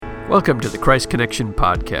Welcome to the Christ Connection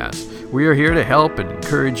Podcast. We are here to help and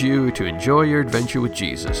encourage you to enjoy your adventure with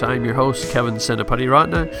Jesus. I'm your host, Kevin Senapati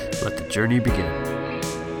Ratna. Let the journey begin.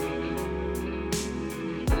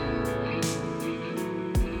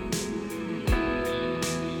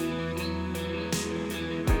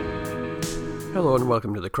 Hello and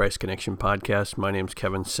welcome to the Christ Connection Podcast. My name is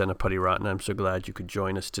Kevin Senapati Ratna. I'm so glad you could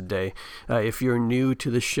join us today. If you're new to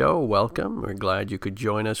the show, welcome. We're glad you could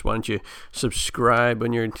join us. Why don't you subscribe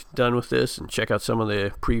when you're done with this and check out some of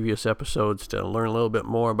the previous episodes to learn a little bit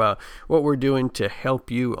more about what we're doing to help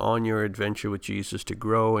you on your adventure with Jesus, to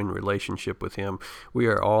grow in relationship with Him. We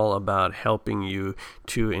are all about helping you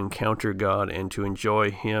to encounter God and to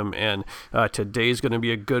enjoy Him. And today's going to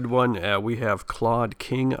be a good one. We have Claude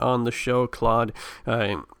King on the show. Claude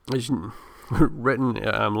is written,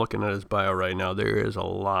 I'm looking at his bio right now, there is a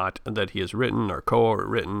lot that he has written or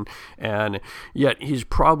co-written, and yet he's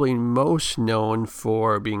probably most known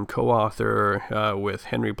for being co-author with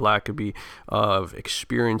Henry Blackaby of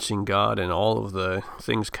Experiencing God and all of the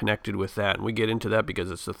things connected with that. And we get into that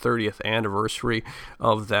because it's the 30th anniversary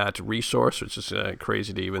of that resource, which is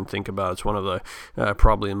crazy to even think about. It's one of the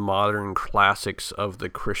probably modern classics of the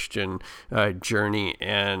Christian journey.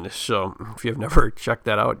 And so if you've never checked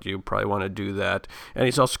that out, you probably want to do that. And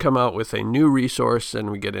he's also come out with a new resource, and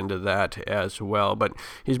we get into that as well. But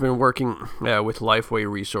he's been working with Lifeway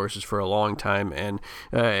Resources for a long time, and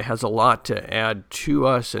has a lot to add to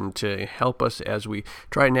us and to help us as we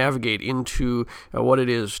try and navigate into what it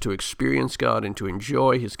is to experience God and to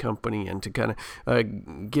enjoy His company and to kind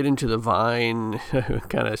of get into the vine,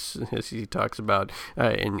 kind of as he talks about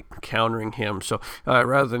encountering Him. So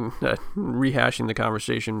rather than rehashing the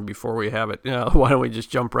conversation before we have it, why don't we just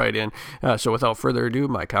jump right in? So without further ado,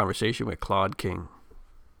 my conversation with Claude King.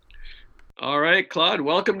 All right, Claude,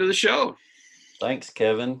 welcome to the show. Thanks,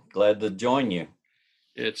 Kevin. Glad to join you.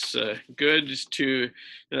 It's good to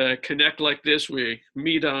connect like this. We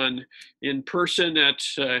meet in person at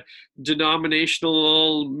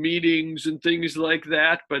denominational meetings and things like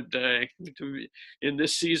that. But in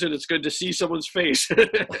this season, it's good to see someone's face.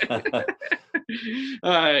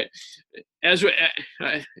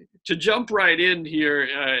 To jump right in here,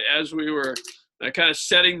 as we were kind of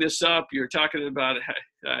setting this up, you're talking about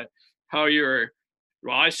how you're,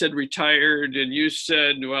 well, I said retired, and you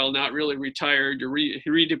said, well, not really retired, you're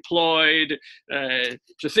redeployed.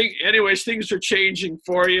 Anyways, things are changing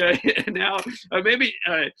for you now. Maybe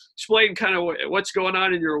explain kind of what's going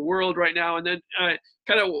on in your world right now, and then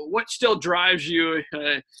kind of what still drives you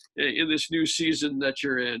in this new season that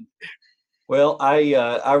you're in. Well,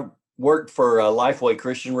 I worked for Lifeway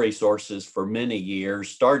Christian Resources for many years,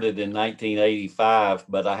 started in 1985,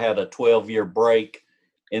 but I had a 12-year break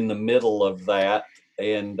in the middle of that.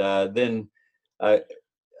 And then I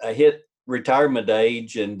hit retirement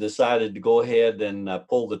age and decided to go ahead and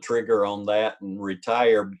pull the trigger on that and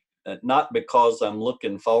retire, not because I'm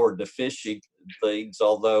looking forward to fishing things,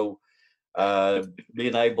 although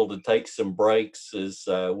being able to take some breaks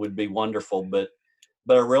would be wonderful. But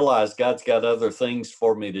I realized God's got other things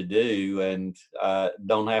for me to do, and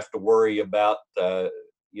don't have to worry about,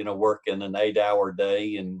 working an 8-hour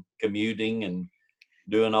day and commuting and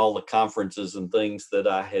doing all the conferences and things that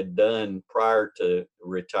I had done prior to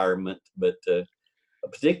retirement. But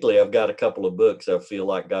particularly, I've got a couple of books I feel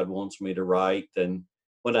like God wants me to write. And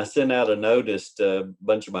when I sent out a notice to a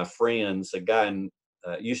bunch of my friends, a guy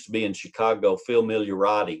used to be in Chicago, Phil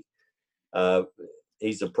Migliorati,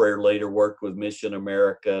 he's a prayer leader, worked with Mission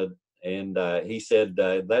America, and he said,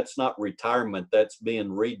 that's not retirement, that's being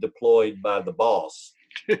redeployed by the boss.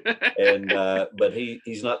 And but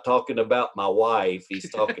he's not talking about my wife,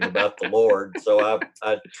 he's talking about the Lord. So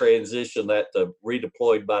I transitioned that to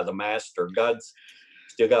redeployed by the master. God's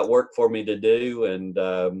still got work for me to do,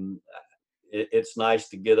 and it's nice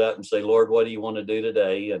to get up and say, Lord, what do you want to do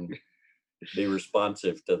today, and be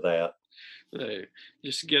responsive to that.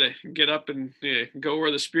 Just get up and go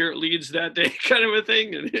where the Spirit leads that day, kind of a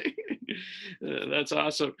thing. And that's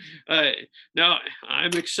awesome. Now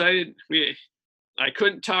I'm excited. I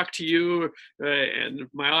couldn't talk to you, and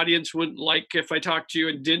my audience wouldn't like if I talked to you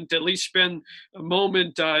and didn't at least spend a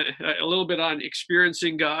moment, a little bit on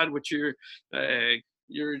experiencing God, which you're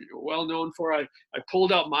well known for. I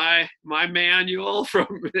pulled out my manual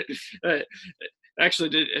from. Actually,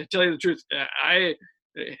 to tell you the truth, I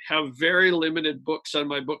have very limited books on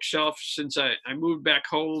my bookshelf since I moved back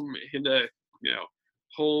home into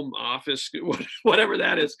home office, whatever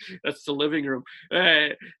that is. That's the living room.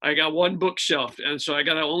 I got one bookshelf, and so I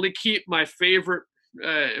got to only keep my favorite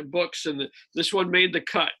books, and this one made the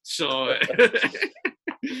cut. So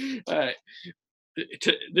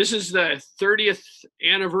This is the 30th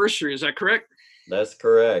anniversary. Is that correct? That's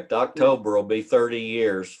correct. October will be 30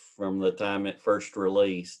 years from the time it first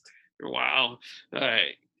released. Wow.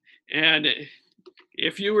 And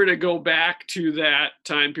if you were to go back to that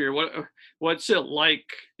time period, what's it like?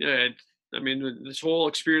 I mean, this whole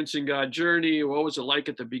experiencing God journey, what was it like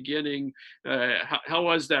at the beginning? How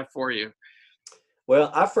was that for you?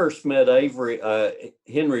 Well, I first met Henry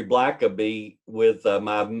Blackaby with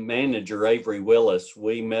my manager, Avery Willis.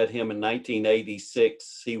 We met him in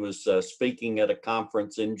 1986. He was speaking at a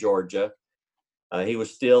conference in Georgia. He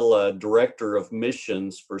was still director of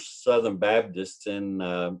missions for Southern Baptists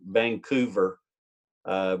in Vancouver,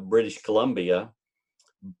 British Columbia.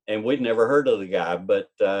 And we'd never heard of the guy,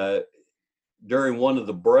 but during one of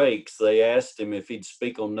the breaks, they asked him if he'd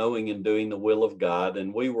speak on knowing and doing the will of God.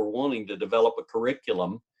 And we were wanting to develop a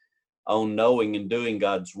curriculum on knowing and doing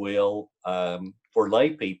God's will for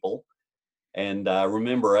lay people. And I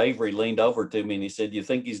remember Avery leaned over to me and he said, "You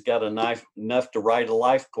think he's got enough to write a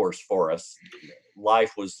life course for us?"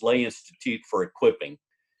 Life was Lay Institute for Equipping.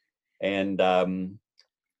 And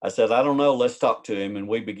I said, "I don't know, let's talk to him." And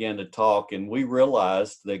we began to talk, and we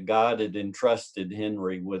realized that God had entrusted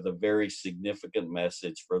Henry with a very significant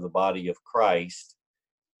message for the body of Christ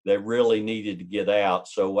that really needed to get out.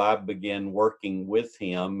 So I began working with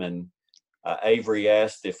him, and Avery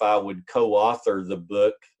asked if I would co-author the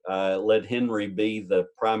book, let Henry be the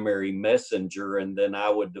primary messenger, and then I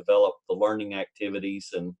would develop the learning activities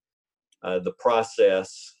and the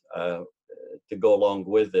process to go along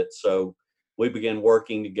with it. So we began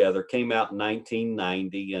working together, came out in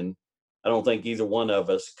 1990, and I don't think either one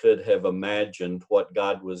of us could have imagined what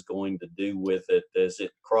God was going to do with it as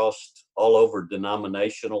it crossed all over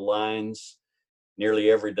denominational lines.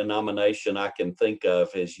 Nearly every denomination I can think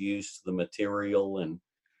of has used the material, and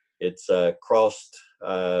it's crossed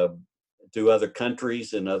to other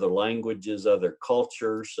countries and other languages, other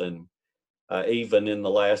cultures, and even in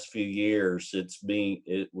the last few years,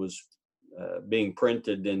 it was being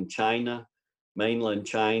printed in China, mainland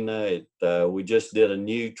China. We just did a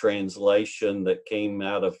new translation that came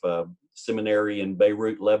out of a seminary in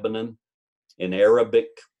Beirut, Lebanon, in Arabic.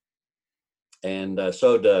 And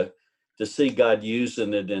so to see God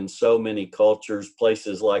using it in so many cultures,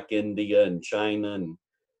 places like India and China and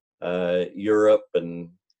Europe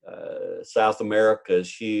and South America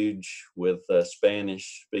is huge with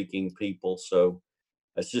Spanish-speaking people. So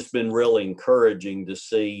it's just been really encouraging to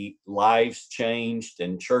see lives changed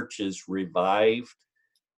and churches revived.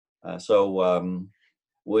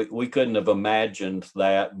 We couldn't have imagined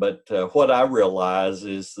that. But what I realize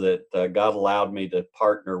is that God allowed me to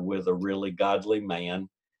partner with a really godly man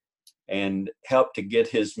and help to get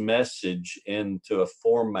his message into a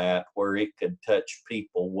format where it could touch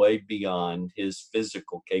people way beyond his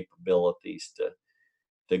physical capabilities to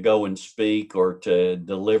go and speak or to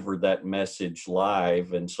deliver that message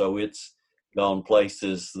live. And so it's gone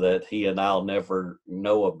places that he and I'll never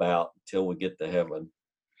know about until we get to heaven.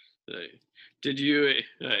 Did you,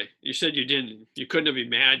 you said you couldn't have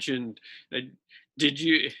imagined,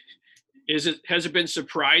 has it been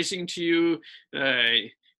surprising to you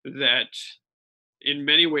that in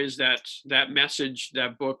many ways that message,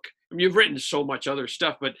 that book, I mean, you've written so much other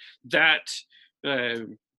stuff, but that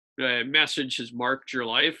message has marked your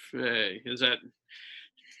life? Is that?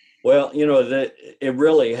 Well, that it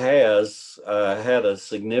really has had a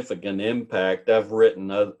significant impact. I've written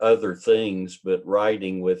other things, but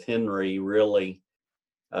writing with Henry really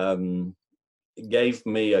gave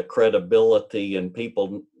me a credibility, and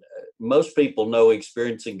most people know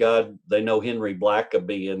Experiencing God, they know Henry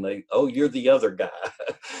Blackaby, and you're the other guy.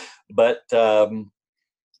 but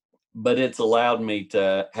it's allowed me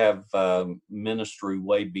to have ministry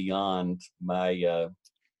way beyond my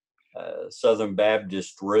Southern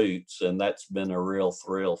Baptist roots, and that's been a real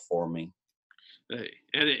thrill for me.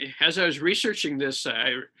 And as I was researching this,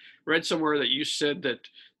 I read somewhere that you said that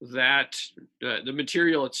the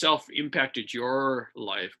material itself impacted your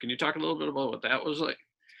life. Can you talk a little bit about what that was like?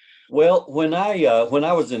 Well, when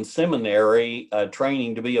I was in seminary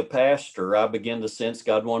training to be a pastor, I began to sense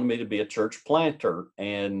God wanted me to be a church planter.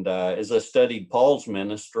 And as I studied Paul's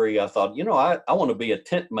ministry, I thought, I want to be a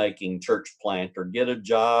tent-making church planter, get a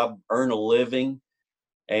job, earn a living,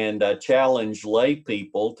 and challenge lay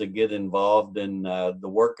people to get involved in the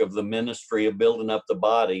work of the ministry of building up the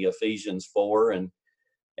body, Ephesians 4.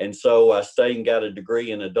 And so I stayed and got a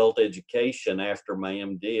degree in adult education after my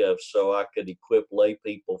MDiv so I could equip lay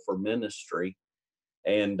people for ministry.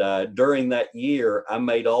 And during that year, I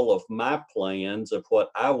made all of my plans of what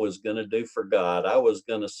I was going to do for God. I was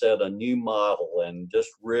going to set a new model and just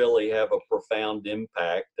really have a profound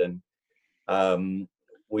impact. And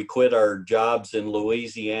We quit our jobs in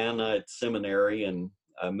Louisiana at seminary and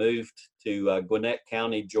moved to Gwinnett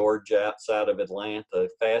County, Georgia, outside of Atlanta,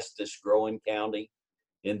 fastest growing county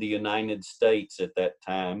in the United States at that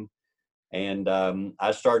time. And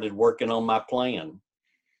I started working on my plan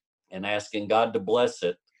and asking God to bless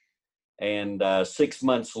it. And 6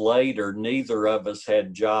 months later, neither of us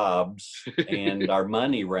had jobs and our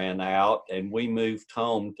money ran out, and we moved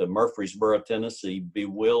home to Murfreesboro, Tennessee,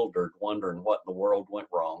 bewildered, wondering what in the world went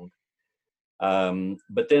wrong.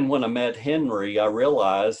 But then when I met Henry, I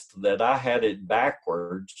realized that I had it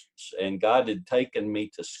backwards, and God had taken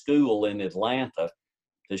me to school in Atlanta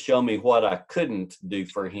to show me what I couldn't do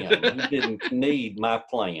for him. He didn't need my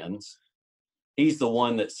plans. He's the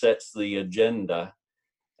one that sets the agenda.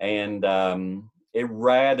 And it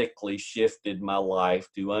radically shifted my life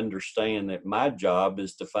to understand that my job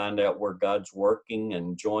is to find out where God's working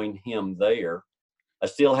and join him there. I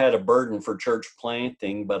still had a burden for church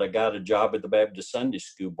planting, but I got a job at the Baptist Sunday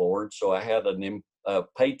School Board, so I had a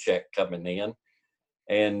paycheck coming in,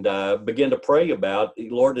 and began to pray about,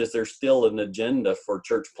 Lord, is there still an agenda for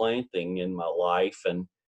church planting in my life? And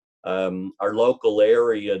our local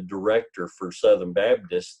area director for Southern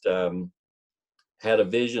Baptist had a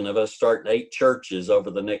vision of us starting 8 churches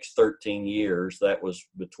over the next 13 years. That was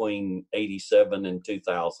between 87 and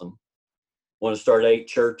 2000. Want to start 8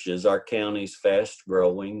 churches. Our county's fast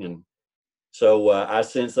growing. And so I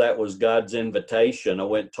sensed that was God's invitation. I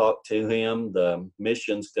went and talked to him. The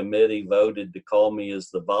missions committee voted to call me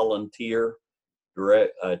as the volunteer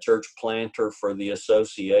church planter for the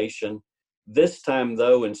association. This time,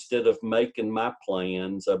 though, instead of making my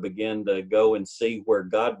plans, I began to go and see where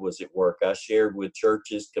God was at work. I shared with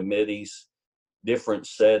churches, committees, different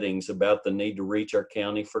settings about the need to reach our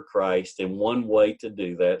county for Christ. And one way to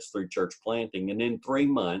do that is through church planting. And in 3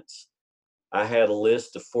 months, I had a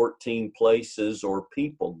list of 14 places or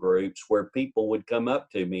people groups where people would come up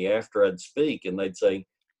to me after I'd speak and they'd say,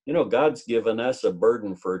 you know, God's given us a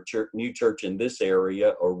burden for a new church in this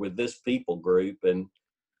area or with this people group. And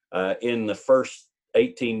in the first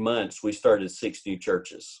 18 months, we started 6 new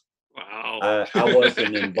churches. Wow. I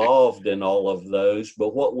wasn't involved in all of those,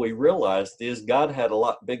 but what we realized is God had a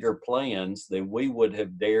lot bigger plans than we would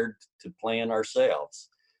have dared to plan ourselves.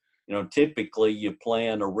 You know, typically you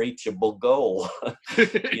plan a reachable goal.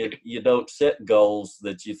 you don't set goals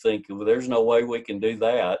that you think, well, there's no way we can do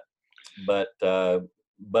that. But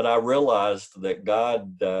I realized that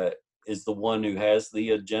God is the one who has the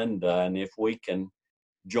agenda, and if we can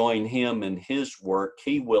join him in his work,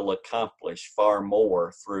 he will accomplish far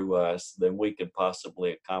more through us than we could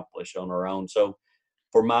possibly accomplish on our own. So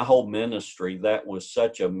for my whole ministry, that was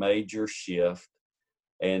such a major shift.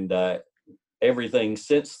 And everything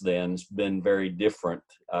since then has been very different.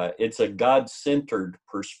 It's a God-centered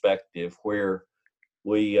perspective where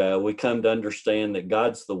we come to understand that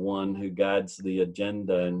God's the one who guides the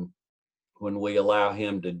agenda. And when we allow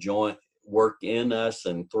him to work in us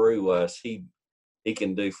and through us, he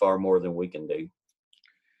can do far more than we can do.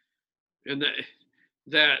 And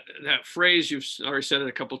that phrase, you've already said it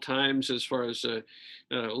a couple times, as far as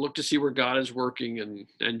look to see where God is working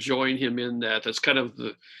and join him in that. That's kind of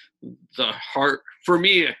the heart for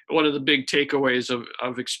me. One of the big takeaways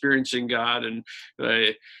of experiencing God, and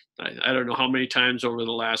I don't know how many times over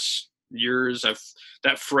the last years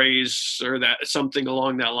that phrase or that something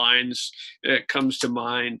along that lines comes to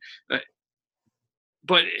mind.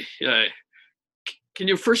 But can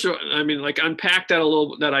you first, unpack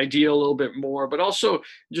that idea a little bit more, but also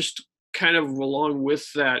just kind of along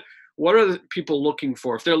with that, what are the people looking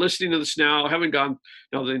for? If they're listening to this now, haven't gone,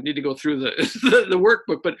 they need to go through the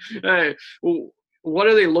workbook, but what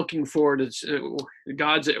are they looking for?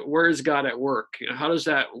 Where is God at work? How does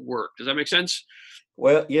that work? Does that make sense?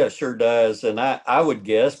 Well, yeah, sure does. And I would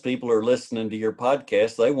guess people are listening to your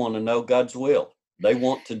podcast, they want to know God's will. They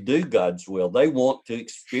want to do God's will. They want to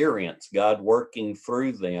experience God working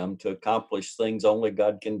through them to accomplish things only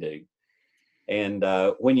God can do. And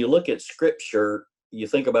when you look at Scripture, you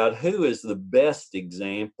think about who is the best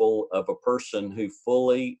example of a person who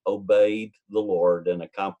fully obeyed the Lord and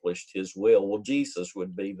accomplished his will. Well, Jesus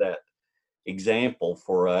would be that example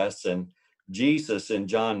for us. And Jesus in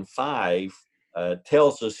John 5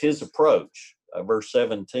 tells us his approach. Verse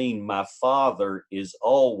 17, my Father is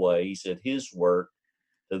always at his work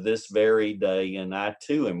to this very day, and I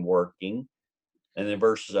too am working. And then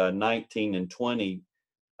verses 19 and 20,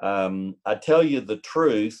 I tell you the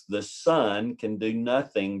truth, the Son can do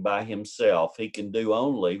nothing by himself. He can do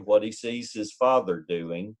only what he sees his Father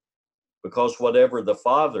doing, because whatever the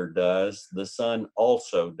Father does, the Son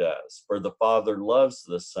also does. For the Father loves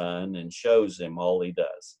the Son and shows him all he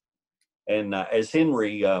does. And as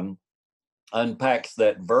Henry unpacks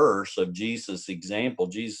that verse of Jesus' example,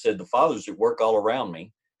 Jesus said, the Father's at work all around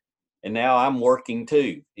me, and now I'm working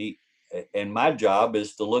too. And my job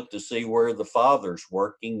is to look to see where the Father's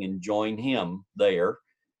working and join him there.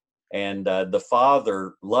 And the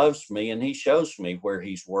Father loves me, and he shows me where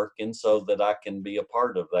he's working so that I can be a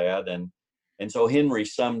part of that. And so Henry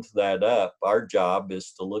summed that up. Our job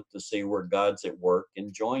is to look to see where God's at work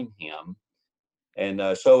and join him. And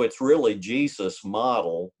so it's really Jesus'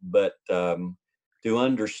 model, but to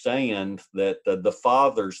understand that the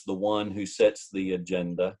Father's the one who sets the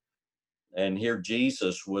agenda. And here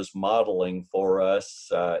Jesus was modeling for us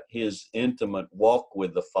his intimate walk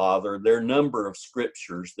with the Father. There are a number of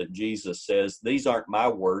scriptures that Jesus says, these aren't my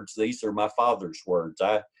words, these are my Father's words.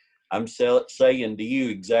 I'm saying to you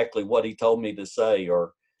exactly what he told me to say,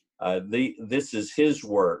 or this is his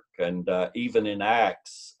work. And even in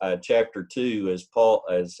Acts chapter 2, as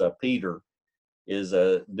Peter is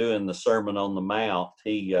doing the Sermon on the Mount,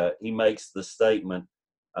 he makes the statement,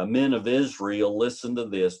 men of Israel, listen to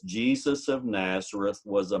this. Jesus of Nazareth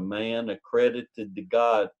was a man accredited to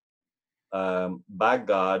God, by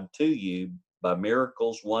God to you by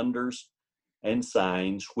miracles, wonders, and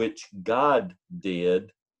signs, which God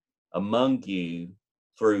did among you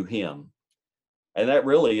through him. And that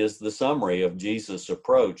really is the summary of Jesus'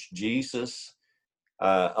 approach. Jesus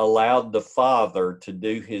allowed the Father to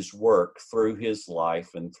do his work through his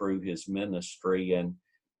life and through his ministry. And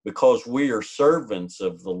because we are servants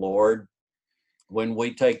of the Lord, when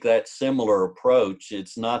we take that similar approach,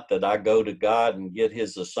 it's not that I go to God and get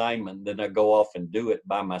his assignment, then I go off and do it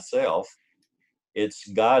by myself. It's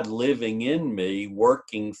God living in me,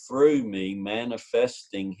 working through me,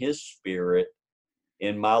 manifesting his Spirit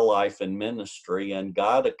in my life and ministry, and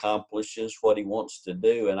God accomplishes what he wants to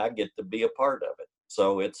do, and I get to be a part of it.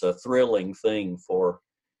 So it's a thrilling thing for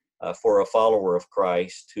a follower of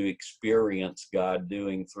Christ to experience God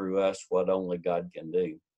doing through us what only God can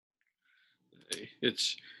do.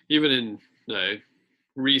 It's even in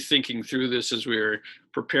rethinking through this as we were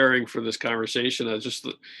preparing for this conversation, I was just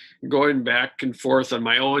going back and forth on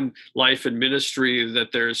my own life and ministry,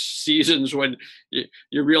 that there's seasons when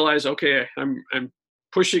you realize, okay, I'm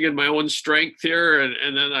pushing in my own strength here,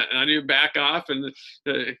 and then I need to back off, and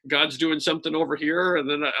God's doing something over here, and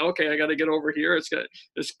then okay, I got to get over here. It's got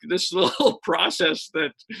this little process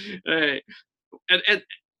that, and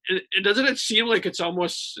doesn't it seem like it's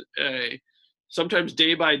almost sometimes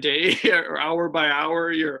day by day or hour by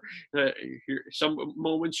hour, you're some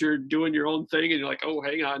moments you're doing your own thing, and you're like, oh,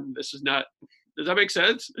 hang on, this is not. Does that make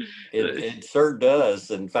sense? It sure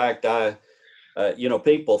does. In fact,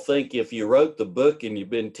 people think if you wrote the book and you've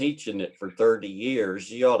been teaching it for 30 years,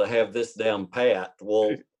 you ought to have this down pat.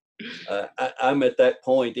 Well, I'm at that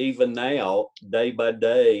point even now, day by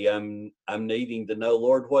day. I'm needing to know,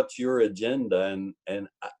 Lord, what's your agenda? And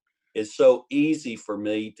it's so easy for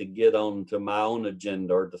me to get on to my own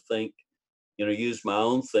agenda, or to think, use my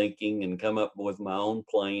own thinking and come up with my own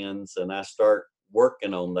plans. And I start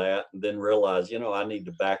working on that, and then realize, I need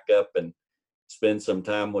to back up and spend some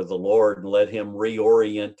time with the Lord and let him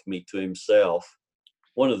reorient me to himself.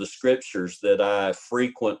 One of the scriptures that I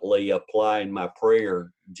frequently apply in my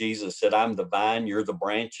prayer, Jesus said, I'm the vine, you're the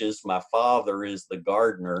branches. My Father is the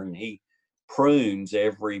gardener, and he prunes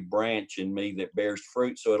every branch in me that bears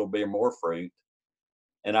fruit so it'll bear more fruit.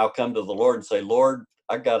 And I'll come to the Lord and say, Lord,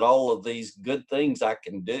 I got all of these good things I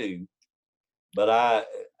can do, but I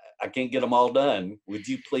can't get them all done. Would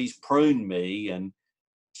you please prune me and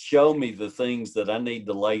show me the things that I need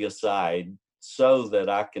to lay aside so that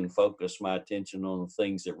I can focus my attention on the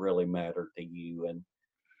things that really matter to you?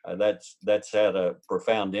 And that's had a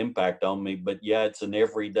profound impact on me. But yeah, it's an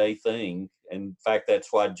everyday thing. In fact, that's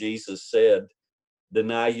why Jesus said,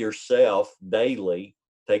 deny yourself daily,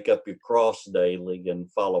 take up your cross daily,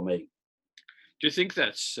 and follow me. Do you think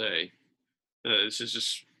that's this is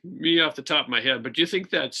just me off the top of my head, but do you think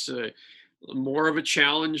that's more of a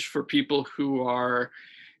challenge for people who are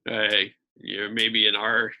maybe in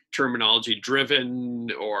our terminology driven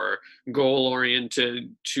or goal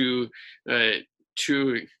oriented to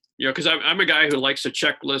because I'm a guy who likes a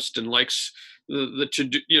checklist and likes the to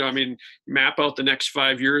do, map out the next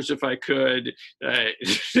 5 years if I could.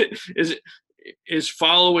 Is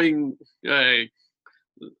following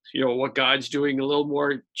what God's doing a little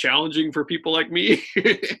more challenging for people like me?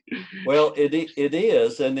 Well, it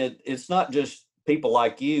is, and it's not just people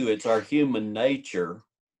like you. It's our human nature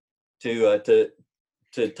to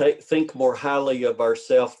think more highly of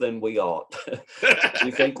ourselves than we ought.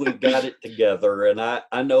 We think we've got it together, and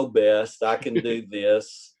I know best. I can do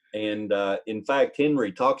this. And in fact,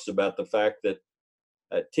 Henry talks about the fact that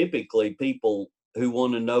typically people who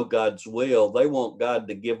want to know God's will, they want God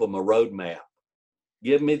to give them a roadmap.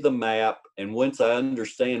 Give me the map, and once I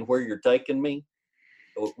understand where you're taking me,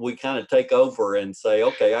 we kind of take over and say,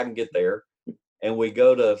 okay, I can get there. And we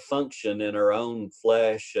go to function in our own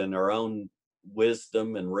flesh and our own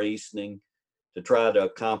wisdom and reasoning to try to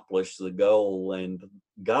accomplish the goal. And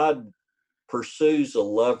God pursues a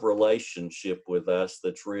love relationship with us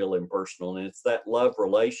that's real and personal. And it's that love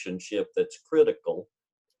relationship that's critical.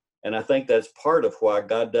 And I think that's part of why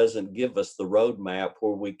God doesn't give us the roadmap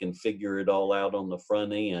where we can figure it all out on the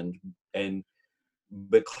front end. And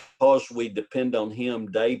because we depend on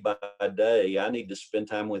Him day by day, I need to spend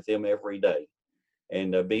time with Him every day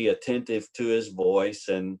and be attentive to His voice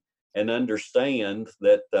and understand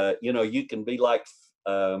that, you can be like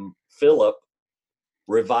Philip.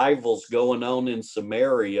 Revival's going on in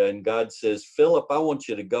Samaria, and God says, Philip, I want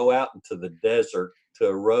you to go out into the desert to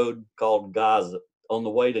a road called Gaza, on the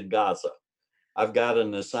way to Gaza. I've got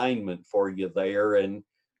an assignment for you there, and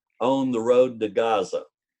on the road to Gaza,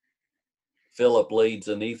 Philip leads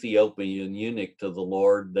an Ethiopian eunuch to the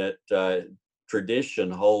Lord that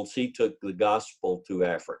tradition holds he took the gospel to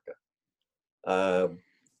Africa.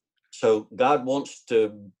 So God wants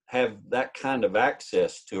to have that kind of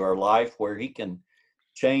access to our life where He can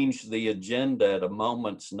change the agenda at a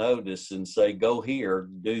moment's notice and say, go here,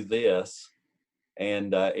 do this.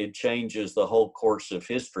 And it changes the whole course of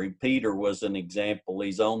history. Peter was an example.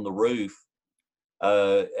 He's on the roof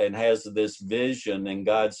and has this vision, and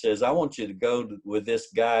God says, I want you to go with this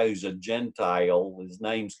guy who's a Gentile. His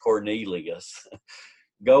name's Cornelius.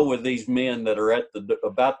 Go with these men that are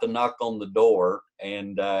about to knock on the door.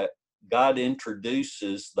 And God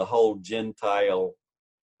introduces the whole Gentile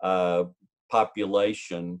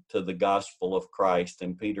population to the gospel of Christ,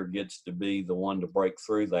 and Peter gets to be the one to break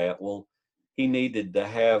through that. Well, he needed to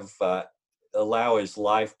have allow his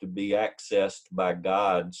life to be accessed by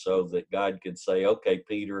God so that God could say, okay,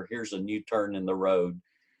 Peter, here's a new turn in the road.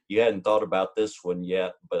 You hadn't thought about this one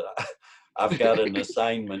yet, but I've got an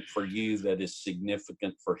assignment for you that is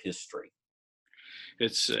significant for history.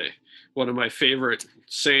 It's one of my favorite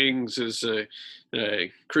sayings is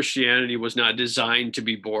Christianity was not designed to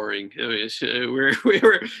be boring.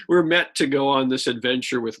 We're meant to go on this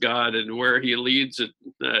adventure with God, and where He leads it.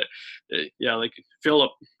 Like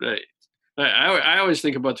Philip. I always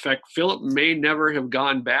think about the fact Philip may never have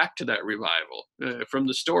gone back to that revival. From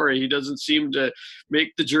the story, he doesn't seem to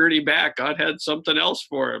make the journey back. God had something else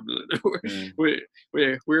for him.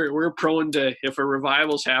 We're prone to, if a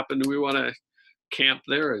revival's happened, we want to camp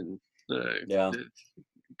there, and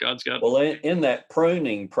God's got. Well, in that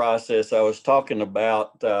pruning process, I was talking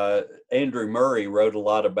about Andrew Murray wrote a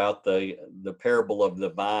lot about the parable of the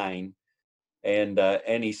vine,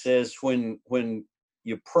 and he says when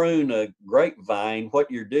you prune a grapevine, what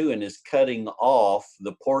you're doing is cutting off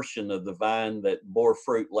the portion of the vine that bore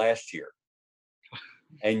fruit last year.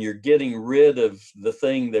 And you're getting rid of the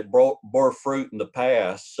thing that bore fruit in the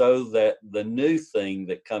past so that the new thing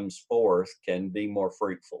that comes forth can be more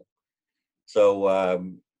fruitful. So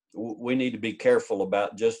we need to be careful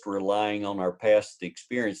about just relying on our past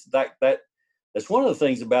experience. That's one of the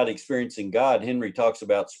things about experiencing God. Henry talks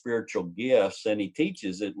about spiritual gifts, and he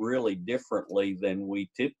teaches it really differently than we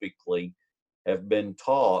typically have been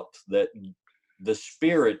taught, that the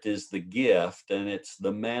Spirit is the gift, and it's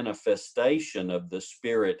the manifestation of the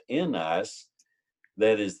Spirit in us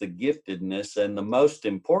that is the giftedness. And the most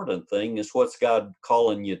important thing is, what's God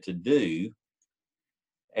calling you to do?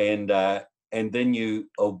 And then you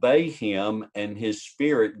obey Him, and His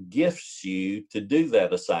Spirit gifts you to do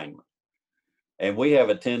that assignment. And we have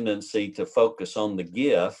a tendency to focus on the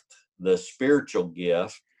gift, the spiritual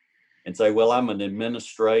gift, and say, well, I'm an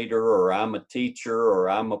administrator, or I'm a teacher, or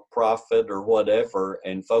I'm a prophet, or whatever,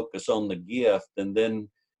 and focus on the gift. And then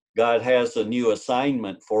God has a new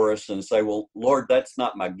assignment for us and say, well, Lord, that's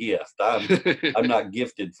not my gift. I'm not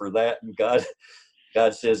gifted for that. And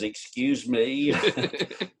God says, excuse me.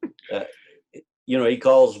 He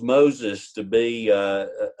calls Moses to be a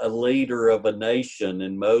leader of a nation,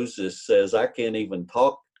 and Moses says, I can't even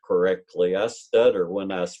talk correctly. I stutter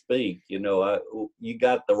when I speak. You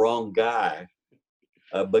got the wrong guy.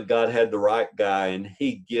 But God had the right guy, and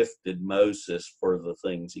He gifted Moses for the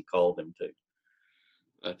things He called him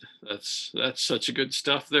to. That's such a good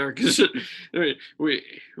stuff there, because I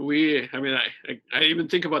even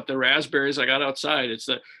think about the raspberries I got outside. It's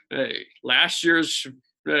the last year's.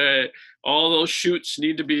 All those shoots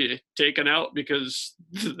need to be taken out because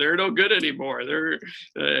they're no good anymore.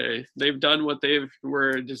 They've done what they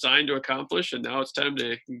were designed to accomplish, and now it's time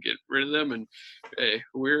to get rid of them. And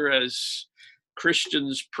we're, as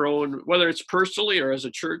Christians prone, whether it's personally or as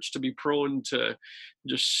a church, to be prone to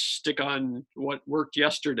just stick on what worked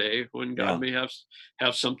yesterday when God Yeah. may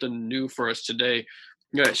have something new for us today.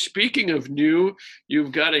 Speaking of new,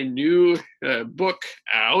 you've got a new book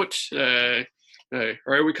out. Or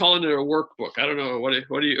are we calling it a workbook? I don't know. What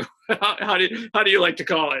do you how do you like to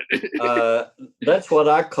call it? That's what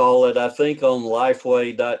I call it. I think on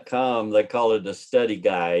lifeway.com they call it a study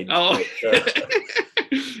guide. Oh,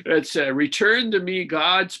 it's Return to Me,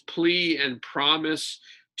 God's Plea and Promise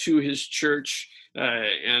to His Church.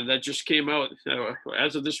 And that just came out,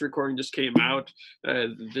 as of this recording, just came out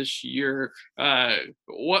this year.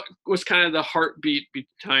 What was kind of the heartbeat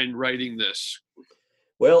behind writing this?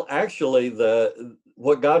 Well, actually,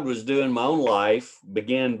 what God was doing in my own life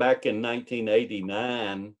began back in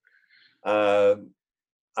 1989.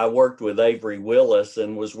 I worked with Avery Willis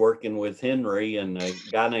and was working with Henry and a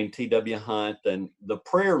guy named T.W. Hunt, and the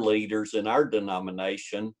prayer leaders in our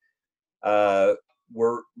denomination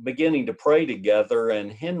were beginning to pray together.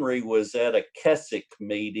 And Henry was at a Keswick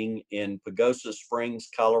meeting in Pagosa Springs,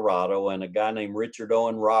 Colorado, and a guy named Richard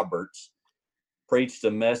Owen Roberts preached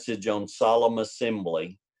a message on solemn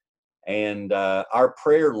assembly. And our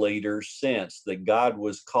prayer leaders sensed that God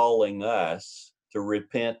was calling us to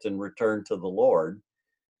repent and return to the Lord.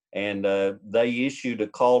 And they issued a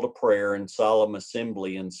call to prayer and solemn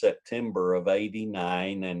assembly in September of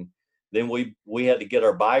 '89. And then we had to get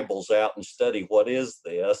our Bibles out and study, what is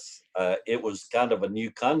this? It was kind of a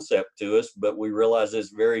new concept to us, but we realized it's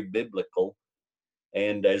very biblical.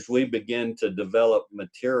 And as we begin to develop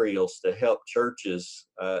materials to help churches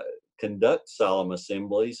conduct solemn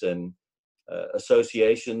assemblies and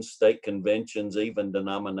associations, state conventions, even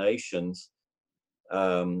denominations,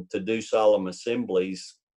 to do solemn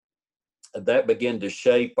assemblies, that began to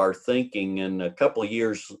shape our thinking. And a couple of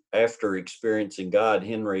years after experiencing God,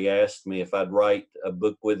 Henry asked me if I'd write a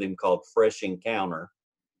book with him called Fresh Encounter,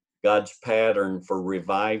 God's Pattern for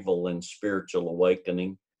Revival and Spiritual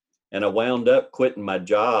Awakening. And I wound up quitting my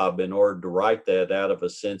job in order to write that out of a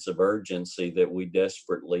sense of urgency that we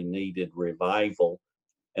desperately needed revival.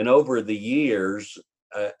 And over the years,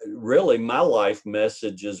 really my life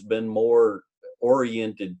message has been more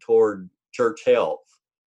oriented toward church health,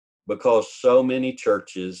 because so many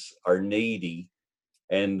churches are needy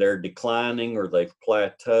and they're declining or they've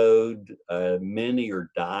plateaued. Many are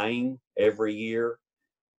dying every year.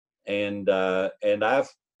 And I've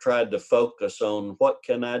tried to focus on what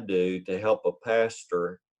can I do to help a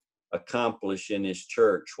pastor accomplish in his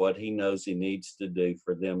church what he knows he needs to do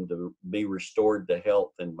for them to be restored to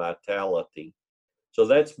health and vitality. So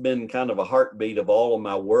that's been kind of a heartbeat of all of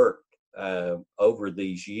my work over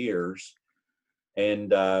these years.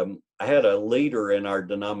 And I had a leader in our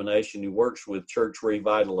denomination who works with church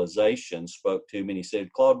revitalization spoke to me and he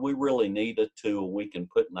said, Claude, we really need a tool we can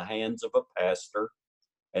put in the hands of a pastor.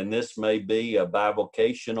 And this may be a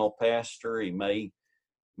bivocational pastor. He may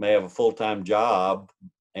have a full-time job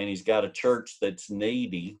and he's got a church that's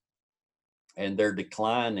needy and they're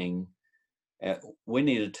declining. We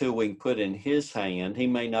need a tool we can put in his hand. He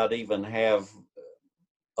may not even have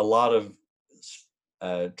a lot of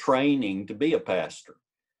training to be a pastor,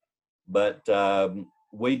 but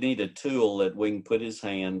we need a tool that we can put his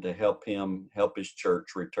hand to help his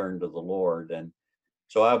church return to the Lord. And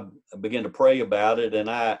so I began to pray about it, and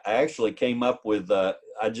I actually came up with,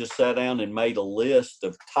 I just sat down and made a list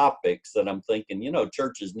of topics that I'm thinking,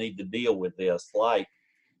 churches need to deal with this, like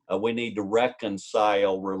we need to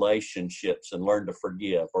reconcile relationships and learn to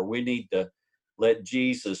forgive, or we need to let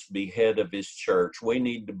Jesus be head of his church. We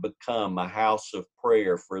need to become a house of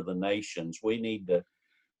prayer for the nations. We need to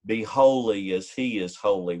be holy as he is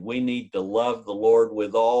holy. We need to love the Lord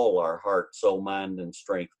with all our heart, soul, mind, and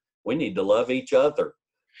strength. We need to love each other.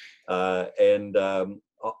 And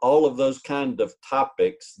all of those kind of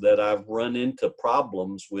topics that I've run into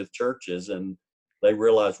problems with churches, and they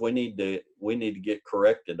realize we need to get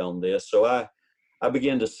corrected on this. So I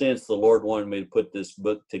began to sense the Lord wanted me to put this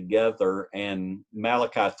book together, and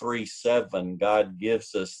Malachi 3:7, God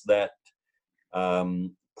gives us that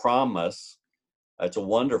promise. It's a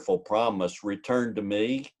wonderful promise. Return to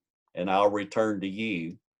me and I'll return to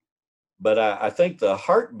you. But I think the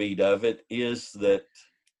heartbeat of it is that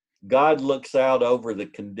God looks out over the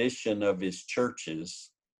condition of his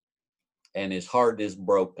churches and his heart is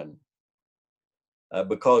broken.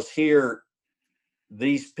 Because here,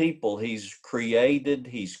 these people he's created,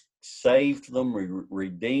 he's saved them,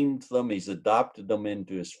 redeemed them, he's adopted them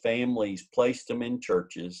into his family, he's placed them in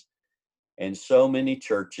churches. And so many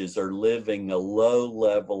churches are living a low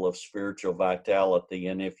level of spiritual vitality.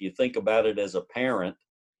 And if you think about it as a parent,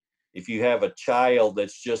 if you have a child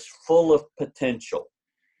that's just full of potential,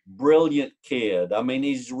 brilliant kid, I mean,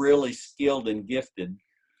 he's really skilled and gifted,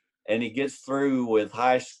 and he gets through with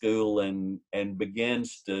high school and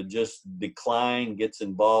begins to just decline, gets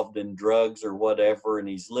involved in drugs or whatever, and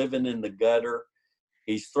he's living in the gutter.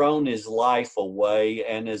 He's thrown his life away,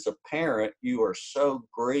 and as a parent, you are so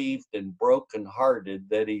grieved and brokenhearted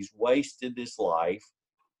that he's wasted his life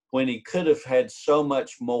when he could have had so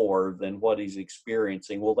much more than what he's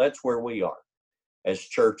experiencing. Well, that's where we are as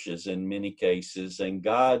churches in many cases, and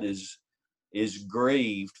God is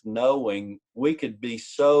grieved knowing we could be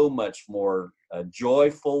so much more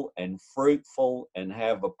joyful and fruitful and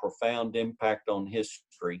have a profound impact on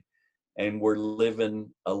history, and we're living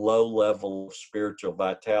a low level of spiritual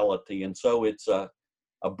vitality. And so it's a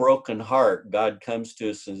broken heart. God comes to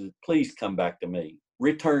us and says, please come back to me,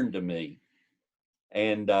 return to me.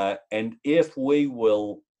 And if we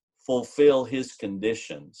will fulfill his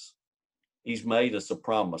conditions, he's made us a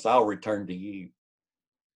promise, I'll return to you.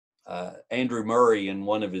 Andrew Murray, in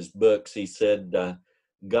one of his books, he said,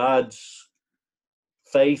 God's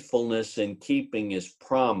faithfulness in keeping his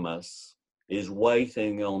promise is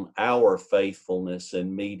waiting on our faithfulness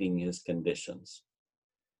in meeting his conditions.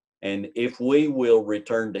 And if we will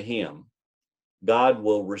return to him, God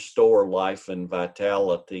will restore life and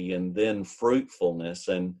vitality and then fruitfulness.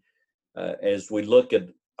 And as we look at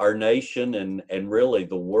our nation and really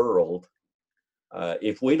the world,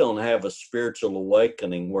 if we don't have a spiritual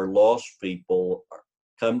awakening where lost people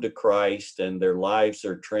come to Christ and their lives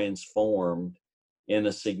are transformed in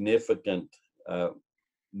a significant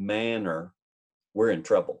manner, we're in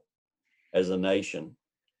trouble as a nation.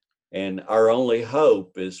 And our only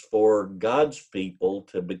hope is for God's people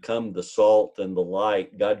to become the salt and the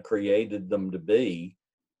light God created them to be,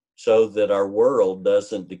 so that our world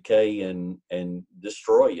doesn't decay and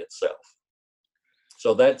destroy itself.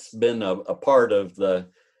 So that's been a part of the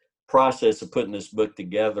process of putting this book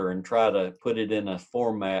together, and try to put it in a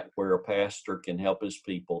format where a pastor can help his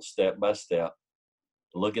people step by step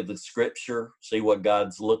look at the scripture, see what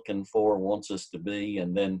God's looking for, wants us to be,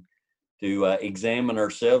 and then to examine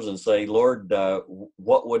ourselves and say, Lord,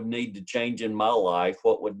 what would need to change in my life?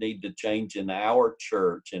 What would need to change in our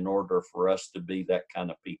church in order for us to be that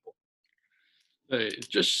kind of people?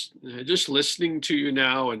 Just listening to you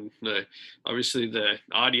now, and obviously the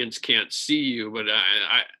audience can't see you, but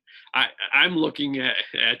I'm looking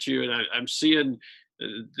at you, and I'm seeing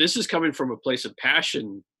this is coming from a place of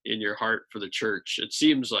passion in your heart for the church. It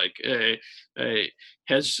seems like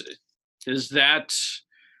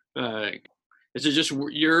is it just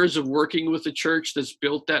years of working with the church that's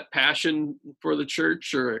built that passion for the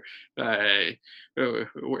church, or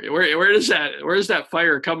where is that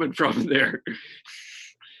fire coming from there?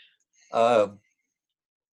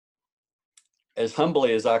 As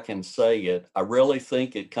humbly as I can say it, I really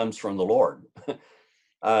think it comes from the Lord.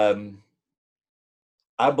 I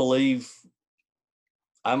believe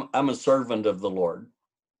I'm a servant of the Lord.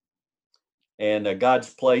 And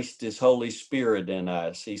God's placed his Holy Spirit in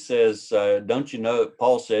us. He says, don't you know,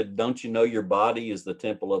 Paul said, don't you know your body is the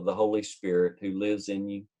temple of the Holy Spirit who lives in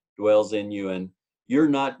you, dwells in you, and you're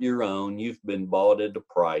not your own. You've been bought at a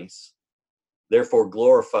price. Therefore,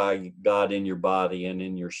 glorify God in your body and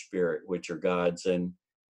in your spirit, which are God's. And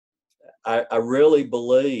I really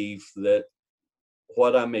believe that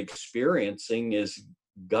what I'm experiencing is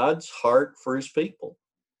God's heart for his people.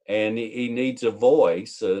 And he needs a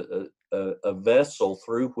voice, a vessel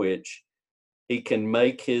through which he can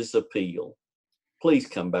make his appeal. Please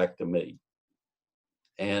come back to me.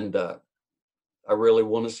 And I really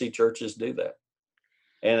want to see churches do that.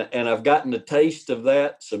 And I've gotten a taste of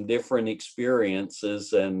that, some different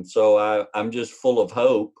experiences. And so I'm just full of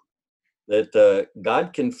hope that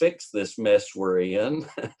God can fix this mess we're in.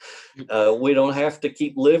 We don't have to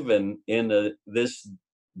keep living in this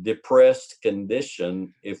depressed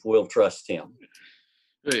condition if we'll trust him.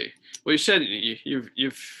 Hey, well, you said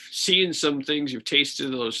you've seen some things, you've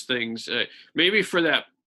tasted those things. Maybe for that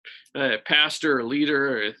pastor or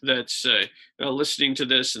leader that's listening to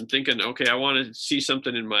this and thinking, okay, I want to see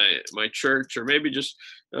something in my church, or maybe just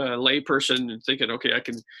a layperson and thinking, okay,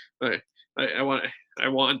 I want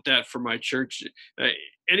that for my church.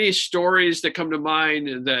 Any stories that come to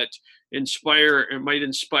mind that might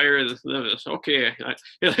inspire them? Okay,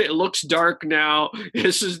 it looks dark now.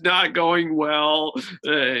 This is not going well.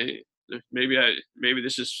 Maybe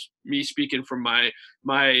this is me speaking from my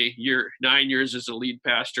 9 years as a lead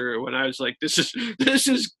pastor, when I was like, this is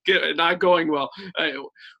not going well.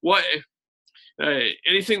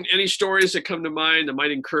 Any stories that come to mind that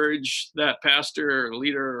might encourage that pastor or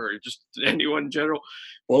leader or just anyone in general?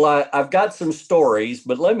 Well, I've got some stories,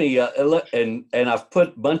 but let me and I've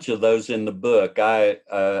put a bunch of those in the book.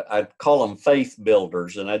 I call them faith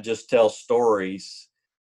builders, and I just tell stories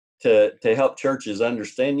to help churches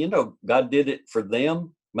understand. God did it for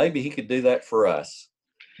them. Maybe He could do that for us.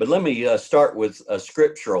 But let me start with a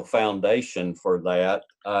scriptural foundation for that.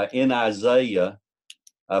 In Isaiah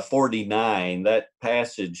 49, that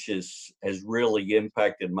passage has really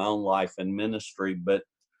impacted my own life and ministry. But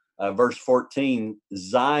verse 14,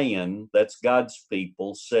 Zion, that's God's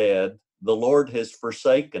people, said, "The Lord has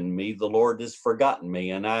forsaken me, the Lord has forgotten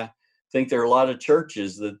me." And I think there are a lot of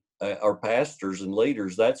churches that are pastors and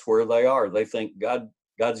leaders, that's where they are. They think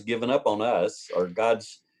God's given up on us, or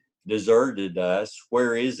God's deserted us.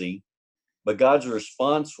 Where is He? But God's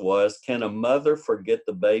response was, "Can a mother forget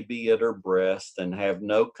the baby at her breast and have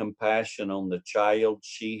no compassion on the child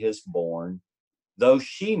she has borne? Though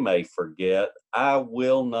she may forget, I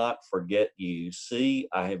will not forget you. See,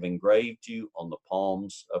 I have engraved you on the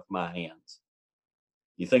palms of my hands."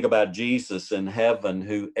 You think about Jesus in heaven,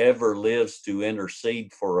 who ever lives to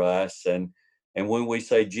intercede for us. And when we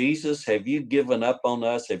say, "Jesus, have you given up on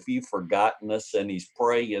us? Have you forgotten us?" And He's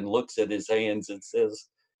praying, looks at His hands and says,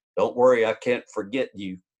 "Don't worry, I can't forget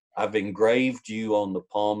you. I've engraved you on the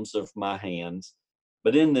palms of my hands."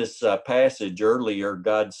 But in this passage earlier,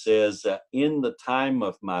 God says, "In the time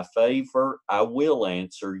of my favor, I will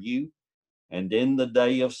answer you. And in the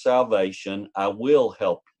day of salvation, I will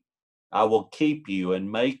help you. I will keep you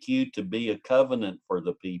and make you to be a covenant for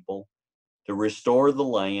the people, to restore the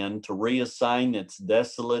land, to reassign its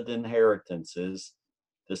desolate inheritances,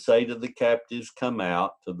 to say to the captives, 'Come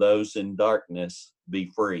out,' to those in darkness, 'Be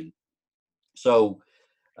free.'" So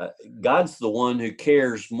God's the one who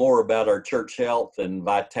cares more about our church health and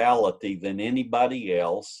vitality than anybody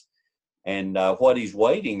else. And what He's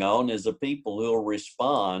waiting on is a people who will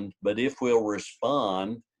respond. But if we'll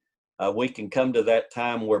respond, we can come to that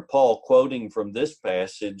time where Paul, quoting from this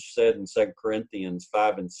passage, said in 2 Corinthians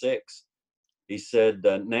 5 and 6, he said,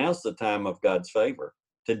 "Now's the time of God's favor.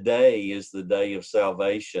 Today is the day of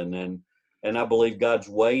salvation." And I believe God's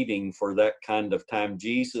waiting for that kind of time.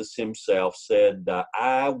 Jesus Himself said,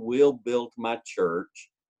 "I will build my church,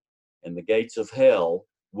 and the gates of hell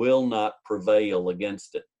will not prevail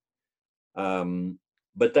against it."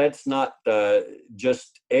 But that's not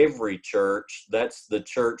just every church. That's the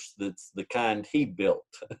church that's the kind He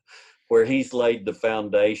built, where He's laid the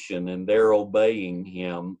foundation and they're obeying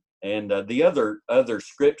Him. And the other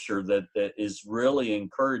scripture that is really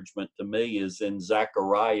encouragement to me is in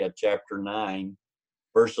Zechariah chapter 9,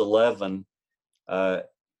 verse 11.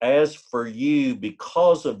 "As for you,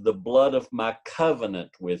 because of the blood of my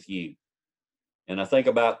covenant with you." And I think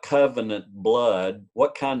about covenant blood.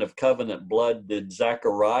 What kind of covenant blood did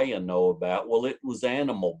Zechariah know about? Well, it was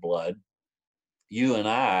animal blood. You and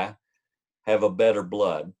I have a better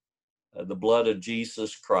blood, the blood of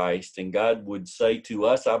Jesus Christ. And God would say to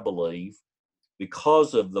us, I believe,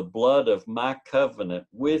 "Because of the blood of my covenant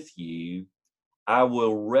with you, I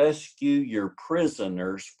will rescue your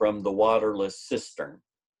prisoners from the waterless cistern."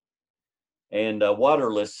 And a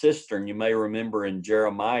waterless cistern, you may remember in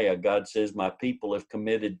Jeremiah, God says, "My people have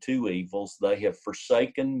committed two evils. They have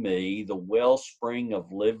forsaken me, the wellspring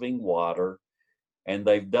of living water, and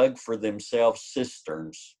they've dug for themselves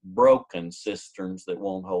cisterns, broken cisterns that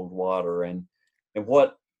won't hold water." And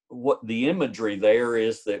what the imagery there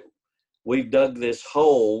is that we've dug this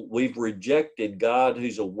hole, we've rejected God,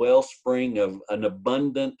 who's a wellspring of an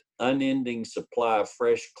abundant, unending supply of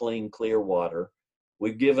fresh, clean, clear water.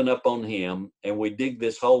 We've given up on Him, and we dig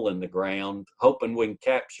this hole in the ground, hoping we can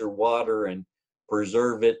capture water and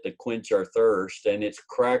preserve it to quench our thirst. And it's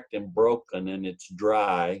cracked and broken, and it's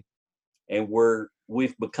dry. And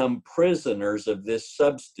we've become prisoners of this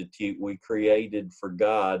substitute we created for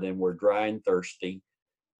God, and we're dry and thirsty.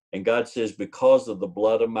 And God says, "Because of the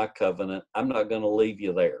blood of my covenant, I'm not going to leave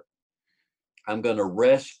you there. I'm going to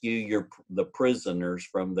rescue the prisoners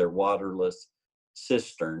from their waterless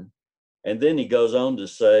cistern." And then He goes on to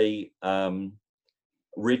say,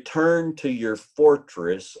 "Return to your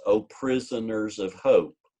fortress, O prisoners of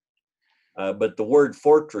hope." But the word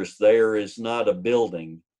fortress there is not a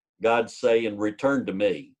building. God's saying, "Return to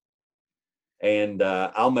me, and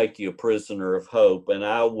I'll make you a prisoner of hope, and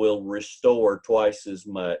I will restore twice as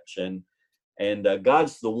much." And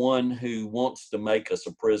God's the one who wants to make us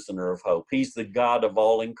a prisoner of hope. He's the God of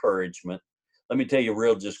all encouragement. Let me tell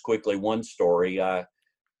you just quickly one story. I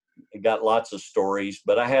got lots of stories,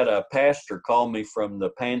 but I had a pastor call me from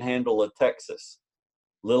the panhandle of Texas.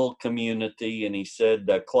 little community. And he said,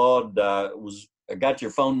 Claude, I got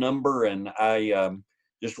your phone number, and I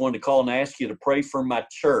just wanted to call and ask you to pray for my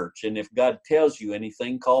church. And if God tells you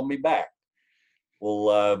anything, call me back.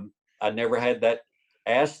 Well, I never had that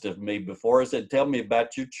asked of me before. I said, tell me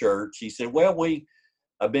about your church. He said, well,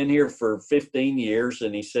 I've been here for 15 years.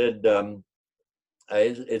 And he said,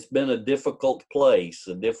 it's been a difficult place,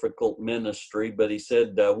 a difficult ministry. But he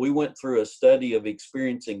said, we went through a study of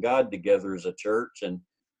experiencing God together as a church. And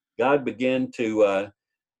God began to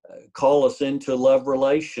call us into a love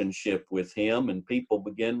relationship with him, and people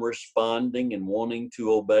began responding and wanting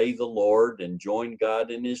to obey the Lord and join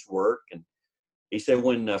God in his work. And he said,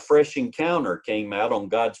 when Fresh Encounter came out on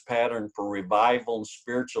God's pattern for revival and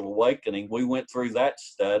spiritual awakening, we went through that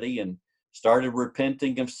study and started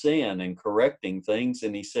repenting of sin and correcting things.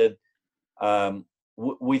 And he said,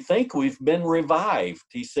 we think we've been revived.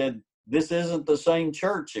 He said, this isn't the same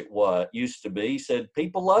church it used to be. He said,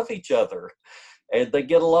 people love each other and they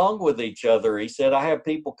get along with each other. He said, I have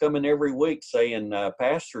people coming every week saying,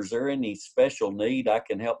 Pastor, is there any special need? I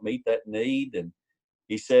can help meet that need. And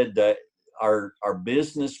he said, our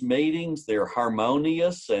business meetings, they're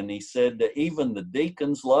harmonious. And he said that even the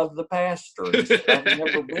deacons love the pastor. He said, I've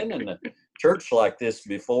never been in a church like this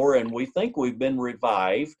before, and we think we've been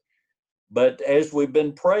revived. But as we've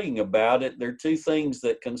been praying about it, there are two things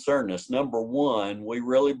that concern us. Number one, we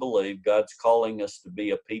really believe God's calling us to be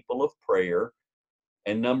a people of prayer.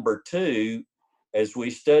 And number two, as we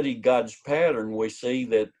study God's pattern, we see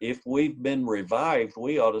that if we've been revived,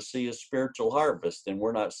 we ought to see a spiritual harvest, and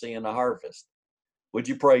we're not seeing a harvest. Would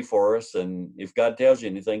you pray for us? And if God tells you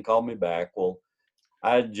anything, call me back. Well,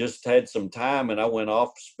 I just had some time, and I went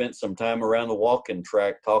off, spent some time around the walking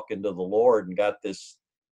track talking to the Lord, and got this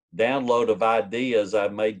download of ideas. I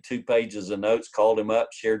made 2 pages of notes, called him up,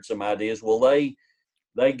 shared some ideas. Well,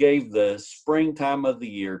 they gave the springtime of the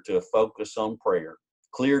year to a focus on prayer,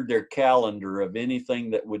 cleared their calendar of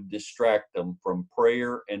anything that would distract them from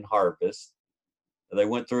prayer and harvest. They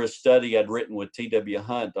went through a study I'd written with T.W.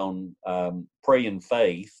 Hunt on praying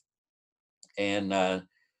faith, and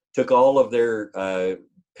took all of their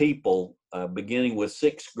people, beginning with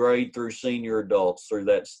 6th grade through senior adults, through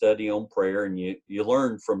that study on prayer. And you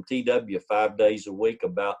learn from T.W. 5 days a week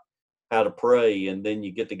about how to pray, and then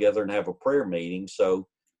you get together and have a prayer meeting. So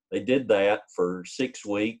they did that for 6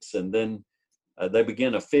 weeks, and then they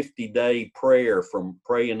began a 50-day prayer from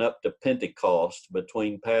praying up to Pentecost.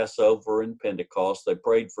 Between Passover and Pentecost, they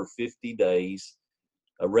prayed for 50 days,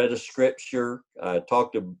 read a scripture,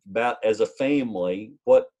 talked about as a family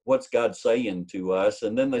what's God saying to us.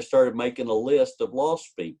 And then they started making a list of lost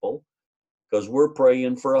people, because we're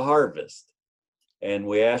praying for a harvest. And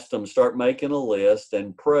we asked them to start making a list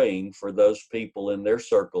and praying for those people in their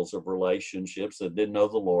circles of relationships that didn't know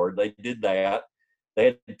the Lord. They did that. They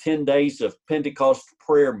had 10 days of Pentecost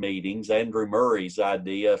prayer meetings, Andrew Murray's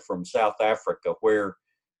idea from South Africa, where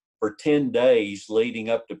for 10 days leading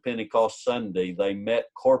up to Pentecost Sunday, they met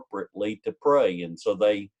corporately to pray. And so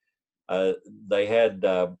they had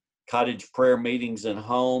cottage prayer meetings in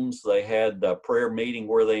homes. They had a prayer meeting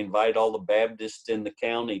where they invite all the Baptists in the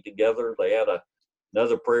county together. They had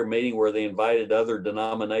another prayer meeting where they invited other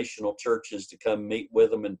denominational churches to come meet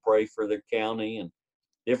with them and pray for their county, and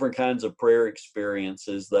different kinds of prayer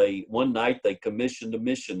experiences. One night they commissioned a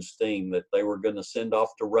missions team that they were going to send off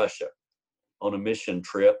to Russia on a mission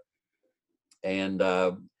trip. And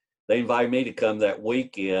they invited me to come that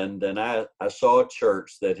weekend, and I saw a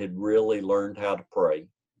church that had really learned how to pray.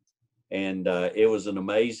 And it was an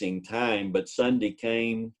amazing time. But Sunday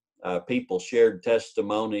came, people shared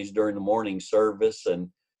testimonies during the morning service, and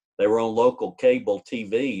they were on local cable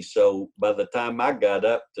TV. So by the time I got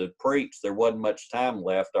up to preach, there wasn't much time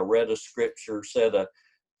left. I read a scripture, said a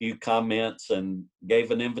few comments, and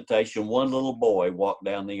gave an invitation. One little boy walked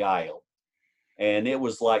down the aisle, and it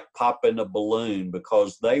was like popping a balloon,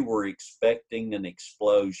 because they were expecting an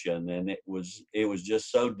explosion, and it was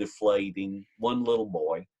just so deflating. One little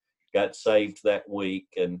boy got saved that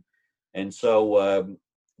week, and so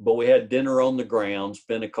but we had dinner on the grounds.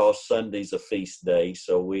 Pentecost Sunday's a feast day,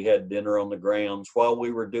 so we had dinner on the grounds. While we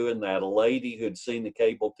were doing that, a lady who'd seen the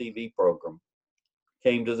cable TV program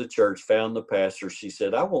came to the church, found the pastor. She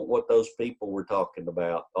said, I want what those people were talking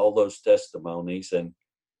about, all those testimonies. And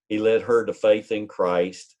he led her to faith in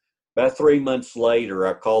Christ. About 3 months later,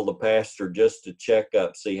 I called the pastor just to check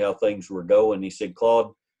up, see how things were going. He said,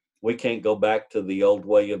 Claude, we can't go back to the old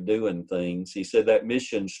way of doing things. He said that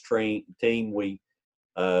missions team we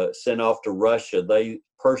sent off to Russia, they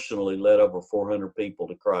personally led over 400 people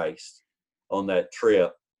to Christ on that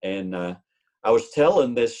trip. And I was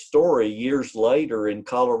telling this story years later in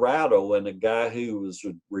Colorado, and a guy who was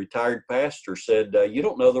a retired pastor said, "You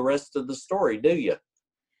don't know the rest of the story, do you?"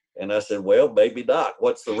 And I said, "Well, maybe not.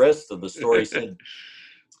 What's the rest of the story?" He said,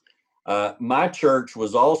 my church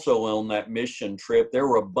was also on that mission trip. There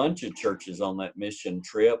were a bunch of churches on that mission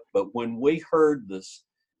trip, but when we heard this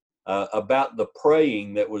about the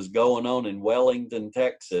praying that was going on in Wellington,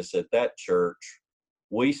 Texas at that church,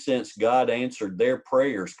 we sensed God answered their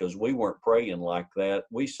prayers because we weren't praying like that.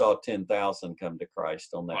 We saw 10,000 come to Christ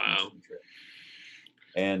on that mission trip.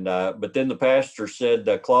 And but then the pastor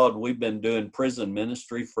said, "Claude, we've been doing prison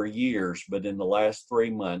ministry for years, but in the last 3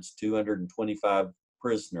 months, 225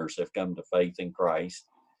 prisoners have come to faith in Christ."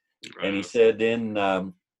 Wow. And he said, in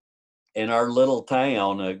our little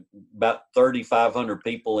town, about 3,500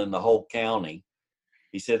 people in the whole county,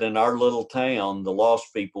 he said, in our little town, the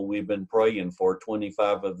lost people we've been praying for,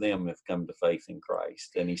 25 of them have come to faith in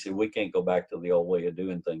Christ. And he said, we can't go back to the old way of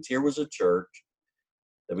doing things. Here was a church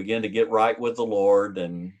that began to get right with the Lord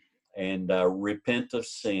and repent of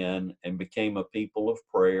sin and became a people of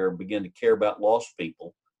prayer, began to care about lost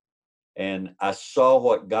people. And I saw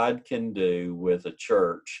what God can do with a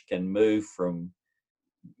church, can move from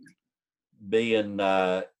being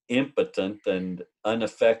impotent and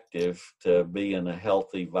ineffective to being a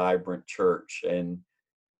healthy, vibrant church. And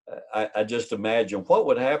I just imagine what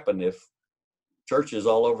would happen if churches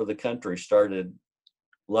all over the country started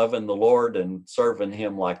loving the Lord and serving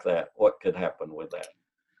Him like that. What could happen with that?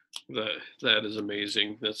 That is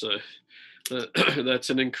amazing. That's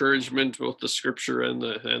an encouragement, both the scripture and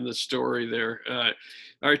the story there.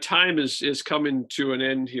 Our time is coming to an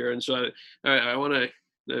end here, and so I want to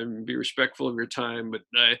be respectful of your time. But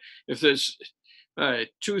if there's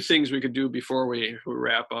two things we could do before we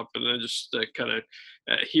wrap up, and then just kind of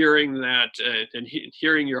hearing that and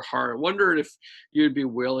hearing your heart, I wondered if you'd be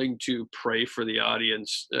willing to pray for the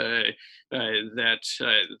audience that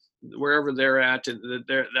wherever they're at,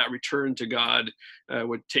 that return to God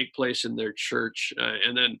would take place in their church.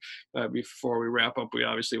 And then before we wrap up, we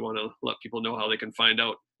obviously want to let people know how they can find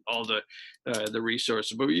out all the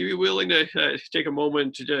resources. But would you be willing to take a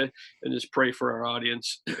moment and just pray for our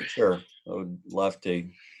audience? Sure, I would love to.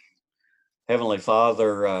 Heavenly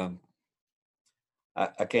Father,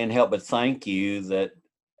 I can't help but thank you that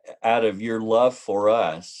out of your love for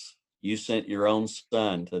us, you sent your own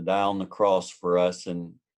Son to die on the cross for us,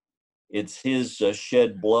 and it's his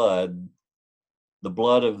shed blood, the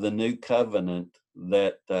blood of the new covenant,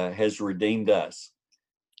 that has redeemed us.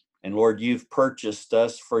 And Lord, you've purchased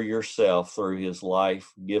us for yourself through his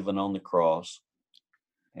life given on the cross.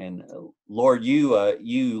 And Lord,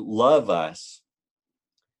 you love us.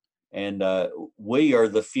 And we are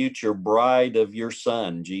the future bride of your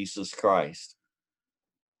Son, Jesus Christ.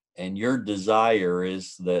 And your desire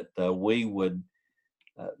is that we would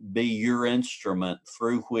be your instrument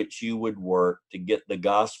through which you would work to get the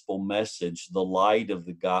gospel message, the light of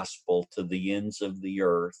the gospel, to the ends of the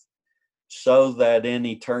earth, so that in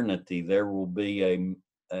eternity there will be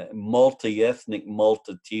a multi-ethnic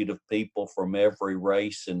multitude of people from every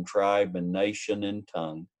race and tribe and nation and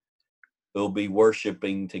tongue who will be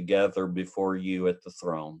worshiping together before you at the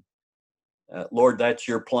throne. Lord, that's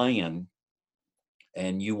your plan.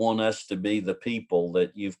 And you want us to be the people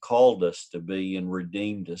that you've called us to be and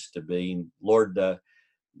redeemed us to be. And Lord,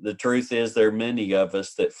 the truth is there are many of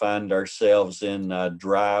us that find ourselves in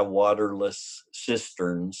dry, waterless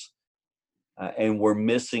cisterns, and we're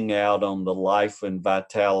missing out on the life and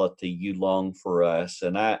vitality you long for us.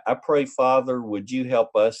 And I pray, Father, would you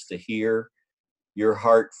help us to hear your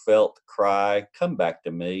heartfelt cry, come back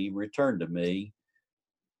to me, return to me.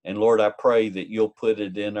 And Lord, I pray that you'll put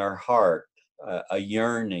it in our heart, a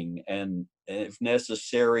yearning, and if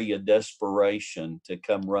necessary, a desperation to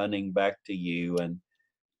come running back to you.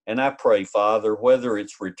 And I pray, Father, whether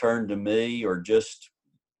it's return to me or just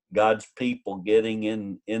God's people getting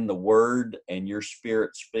in the word and your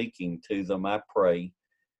spirit speaking to them, I pray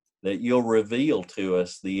that you'll reveal to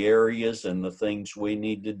us the areas and the things we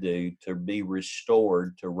need to do to be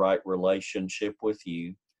restored to right relationship with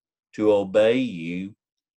you, to obey you,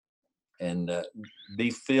 and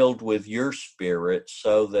be filled with your spirit,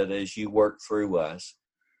 so that as you work through us,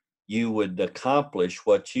 you would accomplish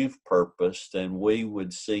what you've purposed, and we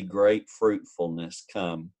would see great fruitfulness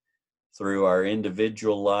come through our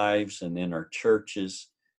individual lives and in our churches.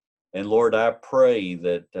 And Lord, I pray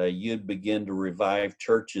that you'd begin to revive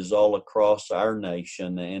churches all across our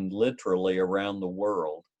nation and literally around the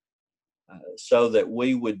world, so that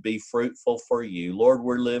we would be fruitful for you. Lord,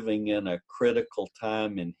 we're living in a critical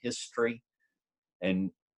time in history,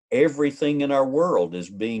 and everything in our world is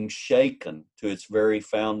being shaken to its very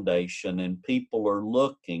foundation, and people are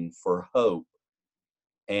looking for hope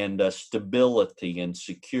and stability and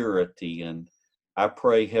security. And I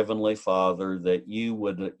pray, Heavenly Father, that you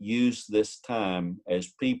would use this time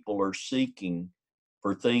as people are seeking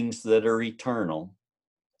for things that are eternal.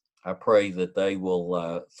 I pray that they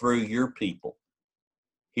will, through your people,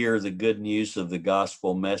 hear the good news of the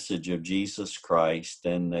gospel message of Jesus Christ,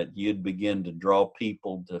 and that you'd begin to draw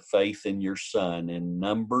people to faith in your Son in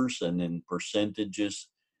numbers and in percentages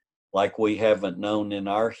like we haven't known in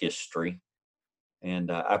our history.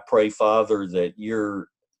 And I pray, Father, that your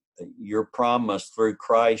promise through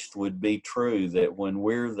Christ would be true, that when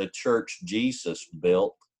we're the church Jesus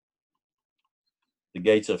built, the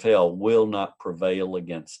gates of hell will not prevail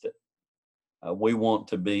against it. We want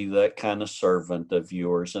to be that kind of servant of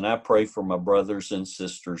yours. And I pray for my brothers and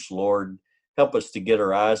sisters, Lord, help us to get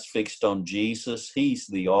our eyes fixed on Jesus. He's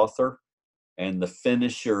the author and the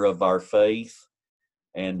finisher of our faith.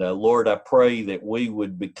 And Lord, I pray that we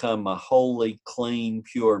would become a holy, clean,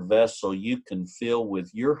 pure vessel you can fill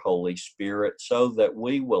with your Holy Spirit, so that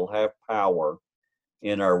we will have power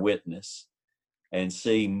in our witness and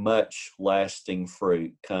see much lasting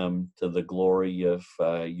fruit come to the glory of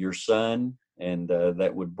your Son, and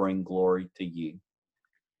that would bring glory to you.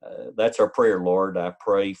 That's our prayer, Lord. I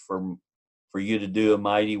pray for you to do a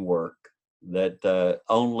mighty work that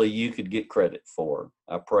only you could get credit for.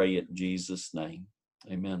 I pray it in Jesus' name.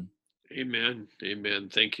 Amen. Amen. Amen.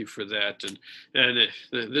 Thank you for that. And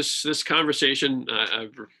this conversation,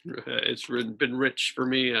 it's been rich for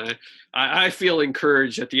me. I feel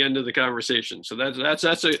encouraged at the end of the conversation. So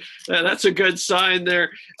that's a good sign there.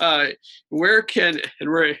 We were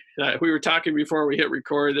talking before we hit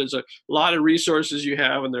record. There's a lot of resources you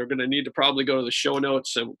have, and they're going to need to probably go to the show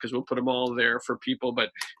notes, because we'll put them all there for people. But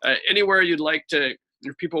anywhere you'd like to,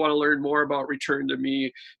 if people want to learn more about Return to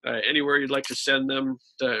Me, anywhere you'd like to send them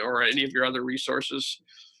or any of your other resources?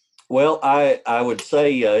 Well, I would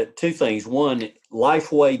say two things. One,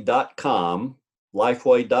 lifeway.com.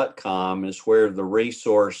 Lifeway.com is where the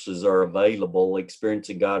resources are available,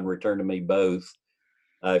 Experiencing God and Return to Me both.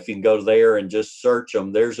 If you can go there and just search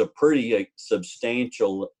them, there's a pretty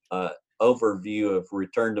substantial overview of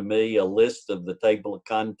Return to Me, a list of the table of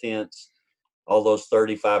contents, all those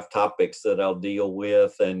 35 topics that I'll deal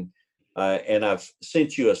with. And I've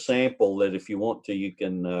sent you a sample that if you want to, you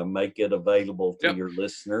can make it available to your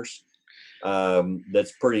listeners.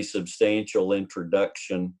 That's pretty substantial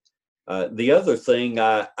introduction. The other thing,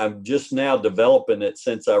 I'm just now developing it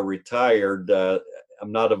since I retired.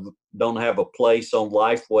 Don't have a place on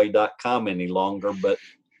lifeway.com any longer, but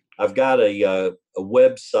I've got a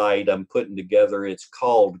website I'm putting together. It's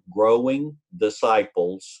called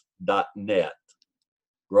growingdisciples.net.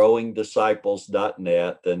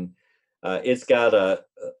 growingdisciples.net, and it's got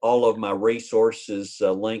all of my resources,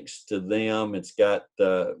 links to them. It's got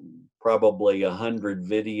probably 100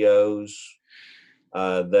 videos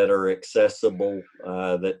that are accessible,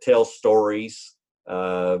 that tell stories,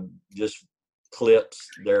 just clips.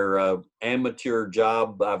 They're amateur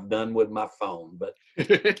job I've done with my phone, but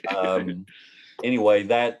anyway,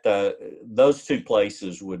 those two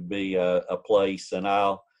places would be a place, and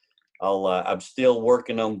I'm still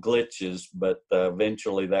working on glitches, but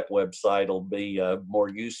eventually that website will be more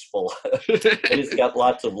useful. It's got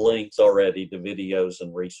lots of links already to videos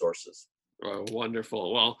and resources. Oh,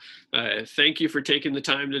 wonderful. Well, thank you for taking the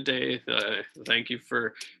time today. Thank you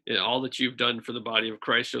for all that you've done for the body of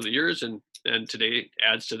Christ over the years, and today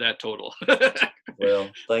adds to that total. Well,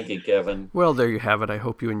 thank you, Kevin. Well, there you have it. I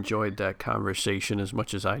hope you enjoyed that conversation as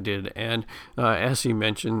much as I did. And as he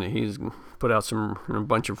mentioned, he's put out a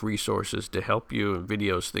bunch of resources to help you,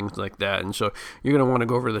 videos, things like that. And so you're going to want to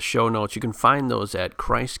go over the show notes. You can find those at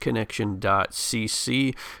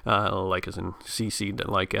christconnection.cc, like as in CC,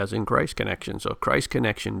 like as in Christ Connection. So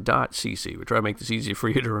christconnection.cc. We try to make this easy for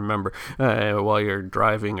you to remember while you're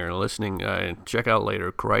driving or listening. Check out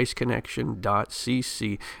later,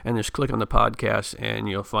 christconnection.cc, and just click on the podcast, and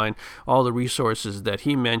you'll find all the resources that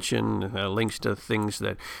he mentioned, links to things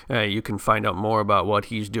that you can find out more about what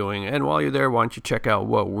he's doing. And while you're there, why don't you check out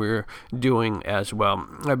what we're doing as well.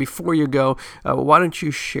 Before you go, why don't you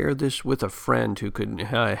share this with a friend who could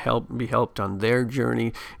be helped on their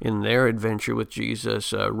journey, in their adventure with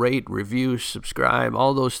Jesus. Rate, review, subscribe,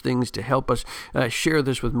 all those things to help us share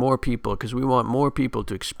this with more people, because we want more people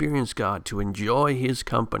to experience God, to enjoy his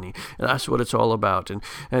company. And that's what it's all about.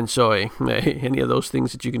 And so any of those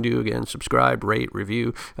things that you can do, again, subscribe, rate,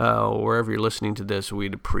 review, wherever you're listening to this,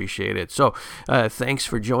 we'd appreciate it. So thanks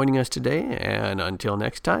for joining us today, and until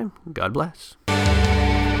next time, God bless.